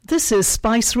This is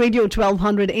Spice Radio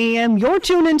 1200 AM. You're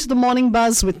tuned into the Morning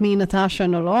Buzz with me, Natasha,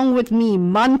 and along with me,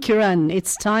 Mankiran.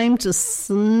 It's time to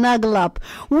snuggle up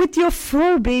with your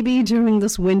fur baby during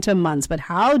this winter months. But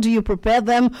how do you prepare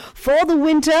them for the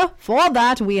winter? For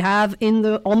that, we have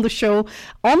on the show,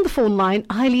 on the phone line,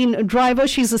 Eileen Drever.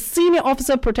 She's a Senior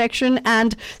Officer Protection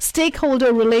and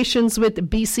Stakeholder Relations with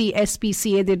B.C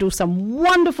SPCA. They do some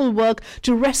wonderful work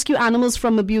to rescue animals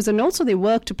from abuse, and also they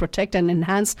work to protect and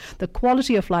enhance the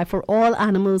quality of life for all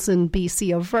animals in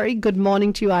BC. A very good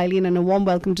morning to you, Eileen, and a warm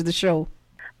welcome to the show.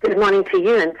 Good morning to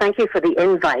you, and thank you for the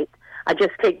invite. I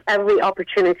just take every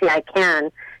opportunity I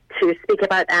can to speak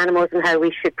about animals and how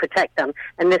we should protect them,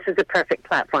 and this is a perfect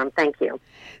platform. Thank you.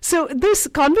 So this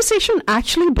conversation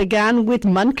actually began with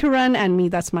Mankiran and me.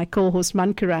 That's my co-host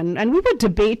Mankiran, and we were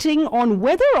debating on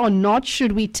whether or not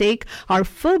should we take our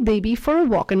fur baby for a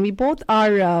walk, and we both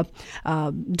are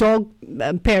doggy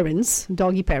parents.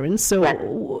 So yes.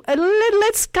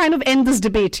 Let's kind of end this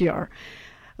debate here.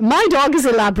 My dog is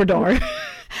a Labrador.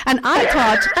 And I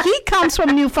thought, he comes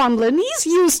from Newfoundland. He's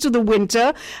used to the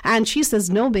winter. And she says,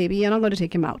 no, baby, you're not going to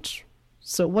take him out.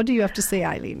 So what do you have to say,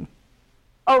 Eileen?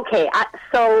 Okay,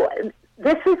 so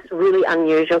this is really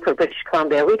unusual for British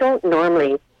Columbia. We don't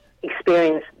normally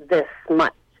experience this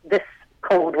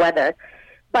cold weather.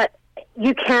 But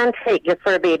you can take your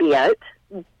fur baby out,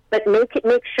 but make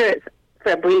sure it's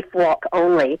for a brief walk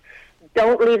only.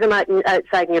 Don't leave them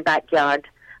outside in your backyard.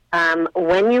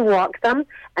 When you walk them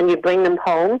and you bring them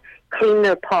home, clean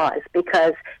their paws,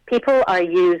 because individuals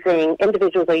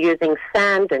are using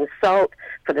sand and salt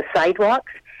for the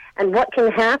sidewalks. And what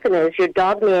can happen is your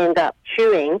dog may end up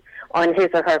chewing on his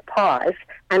or her paws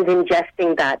and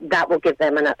ingesting that. That will give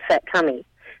them an upset tummy.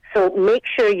 So make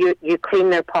sure you clean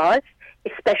their paws,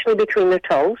 especially between their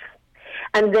toes.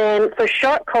 And then for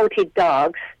short-coated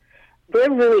dogs, they're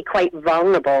really quite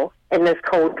vulnerable in this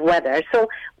cold weather. So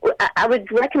I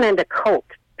would recommend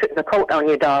putting a coat on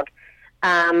your dog.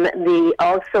 They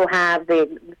also have the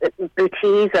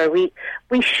booties or wee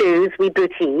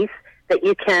booties that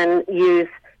you can use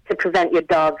to prevent your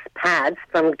dog's pads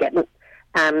from getting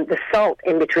the salt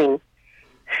in between.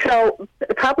 So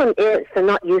the problem is they're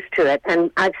not used to it,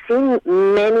 and I've seen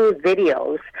many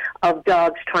videos of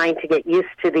dogs trying to get used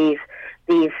to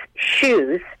these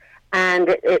shoes, and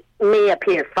it may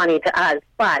appear funny to us,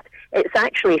 but it's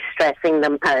actually stressing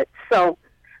them out. So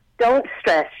don't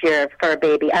stress your fur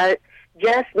baby out.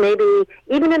 Just maybe,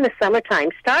 even in the summertime,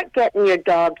 start getting your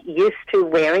dog used to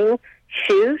wearing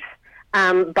shoes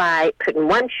by putting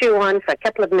one shoe on for a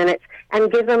couple of minutes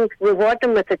and reward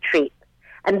them with a treat.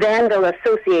 And then they'll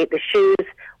associate the shoes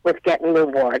with getting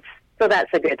rewards. So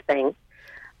that's a good thing.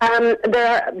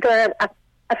 There are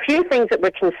a few things that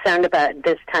we're concerned about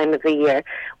this time of the year.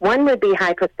 One would be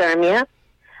hypothermia.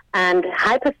 And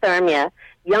hypothermia,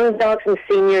 young dogs and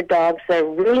senior dogs are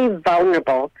really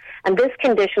vulnerable. And this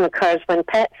condition occurs when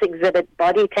pets exhibit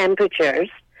body temperatures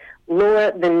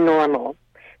lower than normal.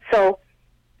 So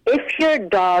if your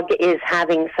dog is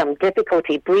having some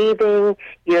difficulty breathing,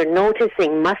 you're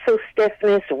noticing muscle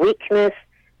stiffness, weakness,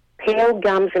 pale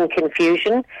gums and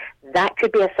confusion, that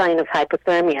could be a sign of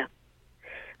hypothermia.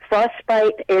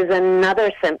 Frostbite is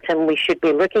another symptom we should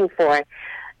be looking for.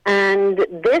 And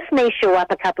this may show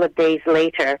up a couple of days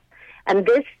later. And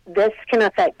this can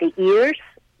affect the ears,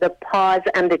 the paws,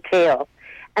 and the tail.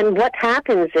 And what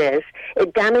happens is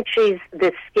it damages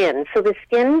the skin. So the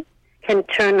skin can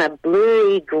turn a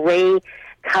bluey gray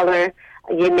color.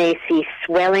 You may see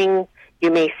swelling. You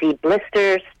may see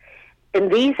blisters. In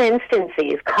these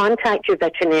instances, contact your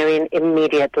veterinarian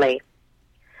immediately.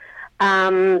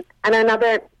 And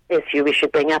another issue we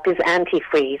should bring up is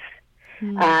antifreeze.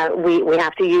 We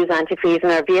have to use antifreeze in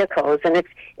our vehicles, and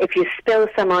if you spill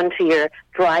some onto your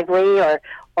driveway or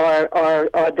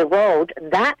the road,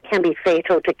 that can be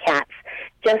fatal to cats.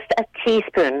 Just a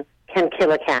teaspoon can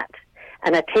kill a cat,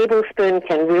 and a tablespoon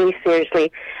can really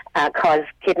seriously cause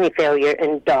kidney failure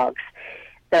in dogs.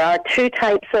 There are two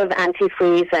types of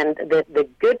antifreeze, and the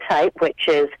good type, which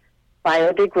is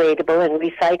biodegradable and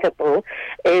recyclable,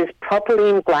 is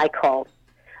propylene glycol.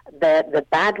 The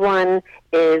bad one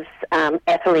is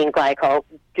ethylene glycol.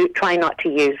 Try not to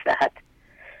use that.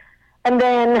 And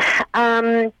then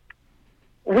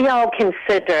we all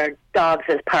consider dogs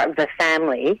as part of the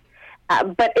family.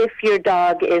 But if your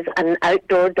dog is an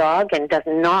outdoor dog and does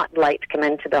not like to come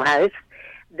into the house,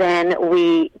 then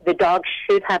the dog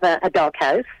should have a dog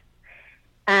house.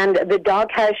 And the dog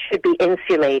house should be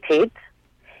insulated.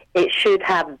 It should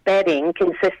have bedding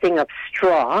consisting of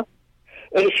straw.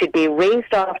 It should be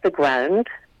raised off the ground,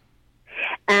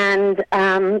 and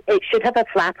it should have a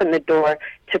flap on the door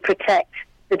to protect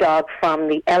the dog from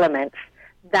the elements.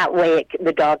 That way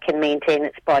the dog can maintain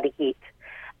its body heat.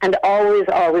 And always,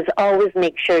 always, always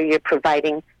make sure you're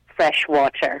providing fresh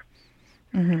water.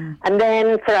 Mm-hmm. And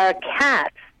then for our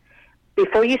cats,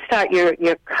 before you start your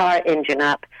car engine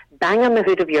up, bang on the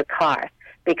hood of your car,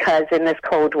 because in this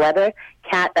cold weather,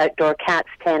 outdoor cats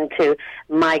tend to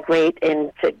migrate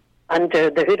into under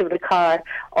the hood of the car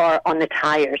or on the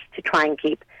tires to try and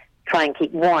keep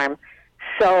warm.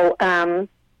 So bang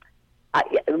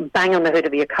on the hood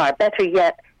of your car. Better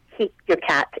yet, keep your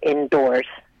cat indoors.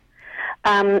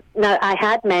 Now, I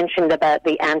had mentioned about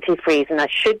the antifreeze, and I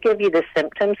should give you the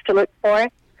symptoms to look for.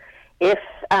 If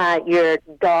your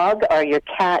dog or your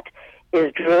cat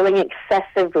is drooling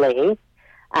excessively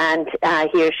and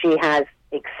he or she has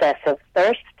excessive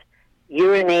thirst,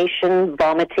 urination,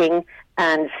 vomiting,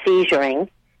 and seizuring,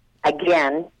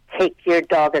 again, take your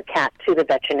dog or cat to the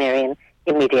veterinarian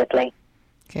immediately.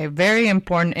 Okay, very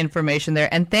important information there.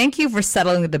 And thank you for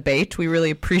settling the debate. We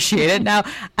really appreciate it. Now,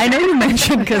 I know you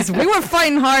mentioned, because we were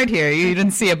fighting hard here, you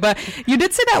didn't see it, but you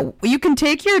did say that you can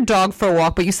take your dog for a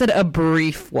walk, but you said a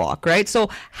brief walk, right? So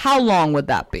how long would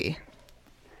that be?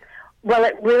 Well,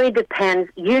 it really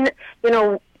depends. You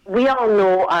know, we all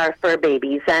know our fur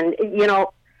babies, and, you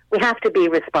know, we have to be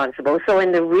responsible. So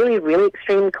in the really, really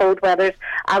extreme cold weathers,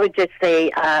 I would just say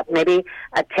maybe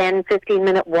a 10,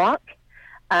 15-minute walk.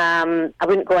 I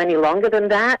wouldn't go any longer than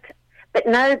that. But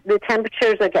now the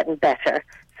temperatures are getting better.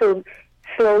 So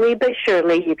slowly but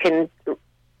surely you can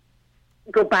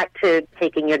go back to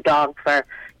taking your dog for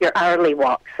your hourly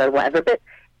walks or whatever. But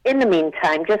in the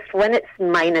meantime, just when it's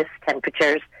minus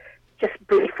temperatures, just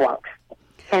brief walks.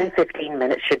 10, 15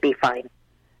 minutes should be fine.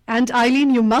 And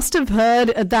Eileen, you must have heard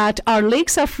that our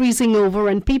lakes are freezing over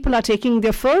and people are taking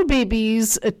their fur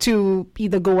babies to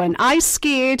either go and ice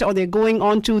skate or they're going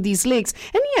onto these lakes.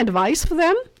 Any advice for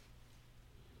them?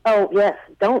 Oh, yes,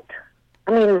 don't.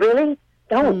 I mean, really,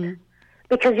 don't.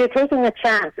 Because you're taking a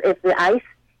chance. If the ice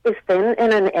is thin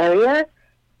in an area,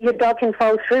 your dog can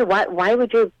fall through. Why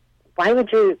would you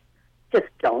just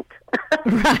don't?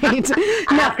 Right.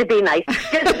 I have to be nice.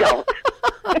 Just don't.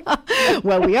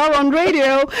 Well, we are on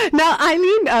radio. Now,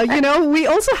 Eileen, we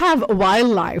also have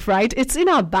wildlife, right? It's in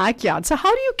our backyard. So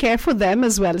how do you care for them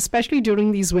as well, especially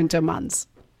during these winter months?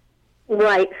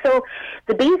 Right. So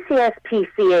the B.C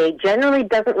SPCA generally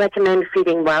doesn't recommend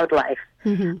feeding wildlife.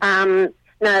 Mm-hmm.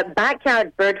 Now,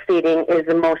 backyard bird feeding is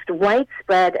the most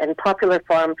widespread and popular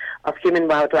form of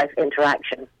human-wildlife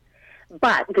interaction.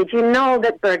 But did you know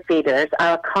that bird feeders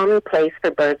are a common place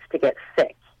for birds to get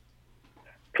sick?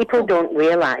 People don't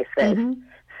realize this. Mm-hmm.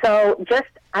 So just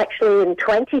actually in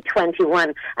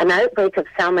 2021, an outbreak of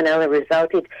salmonella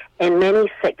resulted in many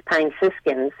sick pine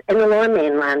siskins in the Lower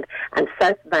Mainland and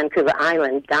South Vancouver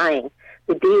Island dying.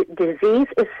 The disease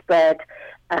is spread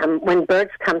when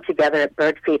birds come together at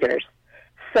bird feeders.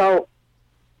 So,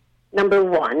 number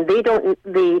one,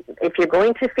 if you're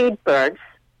going to feed birds,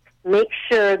 make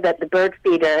sure that the bird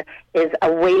feeder is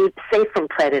away, safe from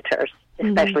predators,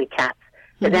 especially cats.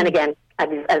 But then again, as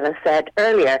I said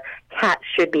earlier, cats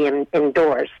should be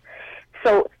indoors.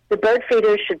 So the bird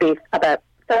feeders should be about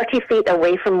 30 feet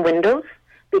away from windows,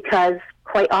 because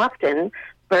quite often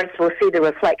birds will see the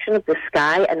reflection of the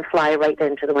sky and fly right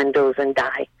into the windows and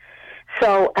die.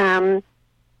 So having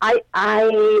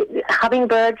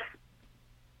birds,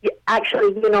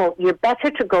 you're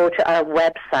better to go to our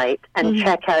website and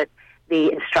check out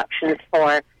the instructions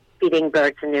for feeding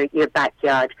birds in your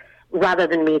backyard, rather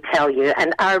than me tell you.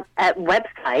 And our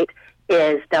website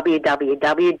is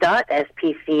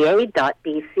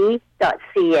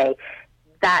www.spca.bc.ca.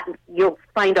 That you'll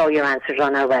find all your answers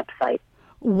on our website.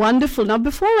 Wonderful. Now,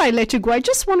 before I let you go, I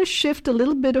just want to shift a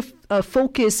little bit of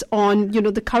focus on,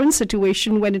 the current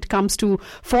situation when it comes to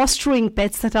fostering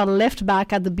pets that are left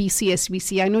back at the B.C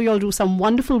SPCA. I know you all do some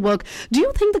wonderful work. Do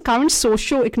you think the current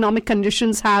socio-economic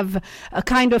conditions have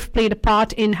kind of played a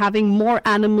part in having more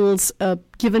animals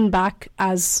given back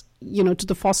as, to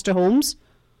the foster homes?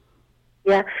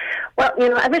 Yeah. Well,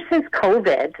 ever since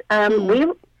COVID,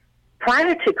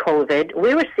 prior to COVID,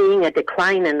 we were seeing a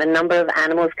decline in the number of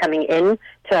animals coming in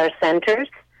to our centres.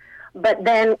 But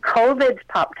then COVID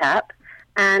popped up,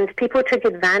 and people took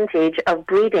advantage of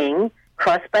breeding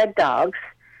crossbred dogs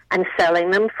and selling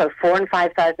them for $4,000 and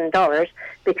 $5,000,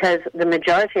 because the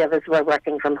majority of us were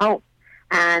working from home,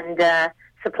 and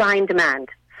supply and demand.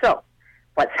 So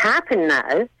what's happened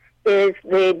now is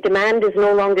the demand is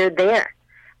no longer there,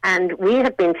 and we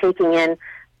have been taking in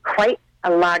quite a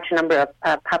large number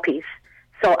of puppies.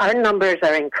 So our numbers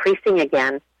are increasing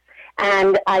again.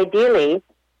 And ideally,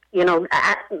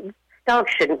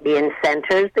 dogs shouldn't be in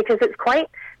centres, because it's quite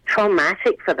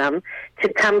traumatic for them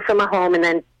to come from a home and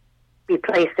then be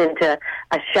placed into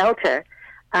a shelter,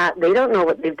 they don't know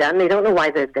what they've done. They don't know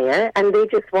why they're there, and they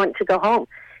just want to go home.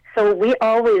 So we're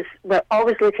always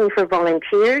looking for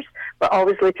volunteers. We're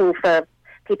always looking for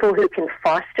people who can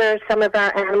foster some of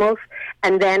our animals,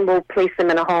 and then we'll place them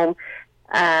in a home,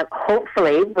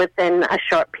 hopefully within a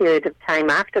short period of time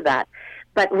after that.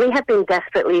 But we have been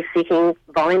desperately seeking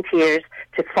volunteers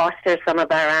to foster some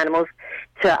of our animals,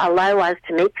 to allow us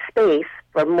to make space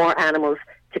for more animals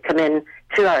to come in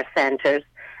to our centres.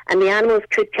 And the animals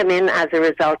could come in as a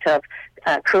result of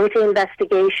cruelty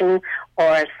investigation,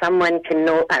 or someone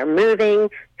are moving,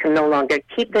 can no longer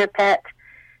keep their pet.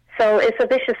 So it's a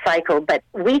vicious cycle, but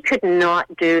we could not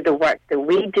do the work that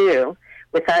we do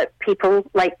without people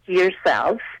like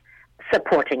yourselves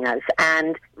supporting us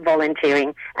and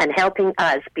volunteering and helping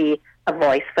us be a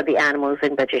voice for the animals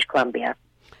in British Columbia.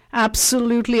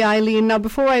 Absolutely, Eileen. Now,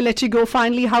 before I let you go,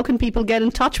 finally, how can people get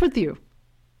in touch with you?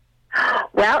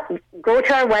 Well, go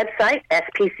to our website,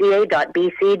 spca.bc.ca,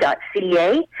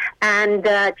 and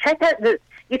check out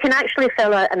you can actually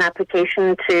fill out an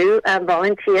application to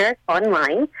volunteer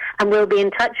online, and we'll be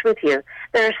in touch with you.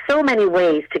 There are so many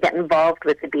ways to get involved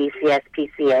with the B.C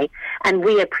SPCA, and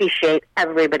we appreciate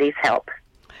everybody's help.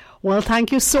 Well,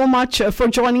 thank you so much for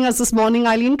joining us this morning,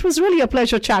 Eileen. It was really a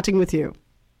pleasure chatting with you.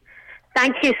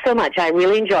 Thank you so much. I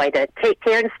really enjoyed it. Take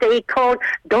care and stay cold.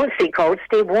 Don't stay cold,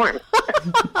 stay warm.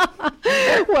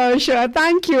 Well, sure.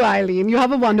 Thank you, Eileen. You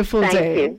have a wonderful day. Thank you.